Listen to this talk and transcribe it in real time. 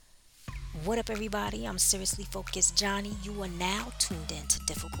What up, everybody? I'm Seriously Focused Johnny. You are now tuned in to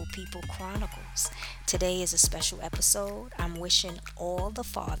Difficult People Chronicles. Today is a special episode. I'm wishing all the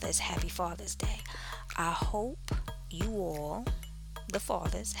fathers happy Father's Day. I hope you all, the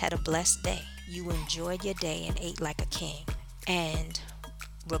fathers, had a blessed day. You enjoyed your day and ate like a king. And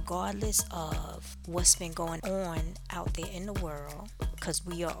regardless of what's been going on out there in the world, because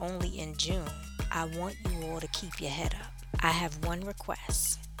we are only in June, I want you all to keep your head up. I have one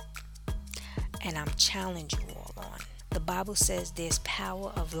request, and I'm challenging you all on. The Bible says there's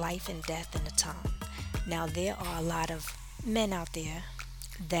power of life and death in the tongue. Now, there are a lot of men out there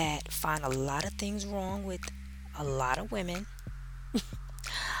that find a lot of things wrong with a lot of women.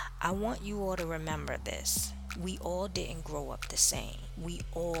 I want you all to remember this. We all didn't grow up the same. We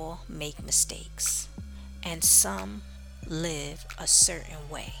all make mistakes. And some live a certain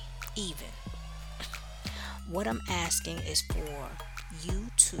way, even. What I'm asking is for you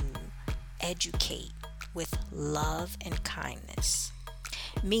to educate with love and kindness.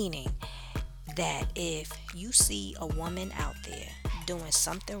 Meaning that if you see a woman out there doing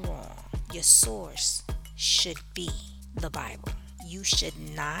something wrong, your source should be the Bible. You should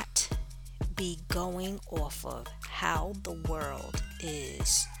not be going off of how the world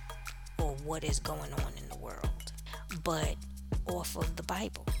is or what is going on in the world, but off of the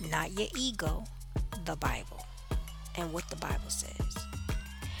Bible, not your ego, the Bible, and what the Bible says.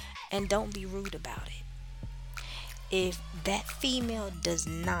 And don't be rude about it. If that female does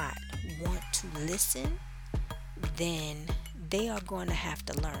not want to listen, then they are going to have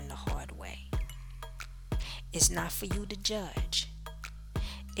to learn the hard way. It's not for you to judge.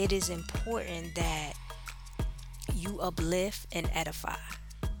 It is important that you uplift and edify,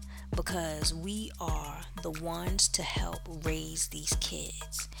 because we are the ones to help raise these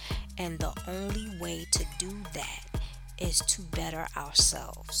kids. And the only way to do that is to better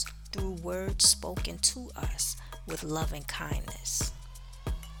ourselves through words spoken to us with love and kindness.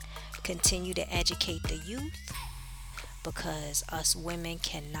 Continue to educate the youth, because us women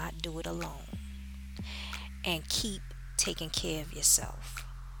cannot do it alone. And keep taking care of yourself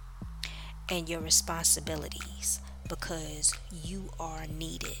and your responsibilities, because you are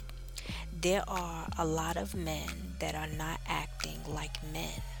needed. There are a lot of men that are not acting like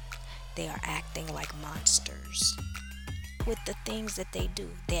men. They are acting like monsters with the things that they do,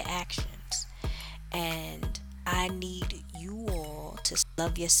 their actions. And I need you all to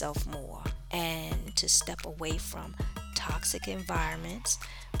love yourself more and to step away from toxic environments,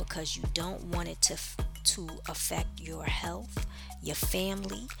 because you don't want it to affect your health, your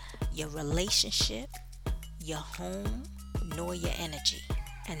family, your relationship, your home, nor your energy.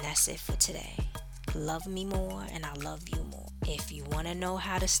 And that's it for today. Love me more and I love you more. If you want to know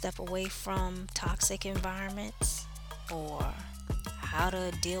how to step away from toxic environments, or how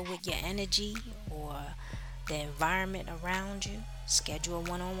to deal with your energy or the environment around you, schedule a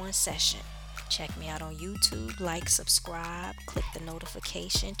one-on-one session. Check me out on YouTube, like, subscribe, click the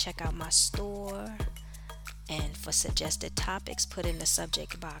notification, check out my store. And for suggested topics, put in the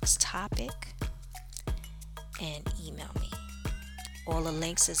subject box topic and email me. All the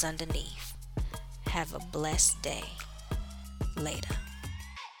links is underneath. Have a blessed day. Later.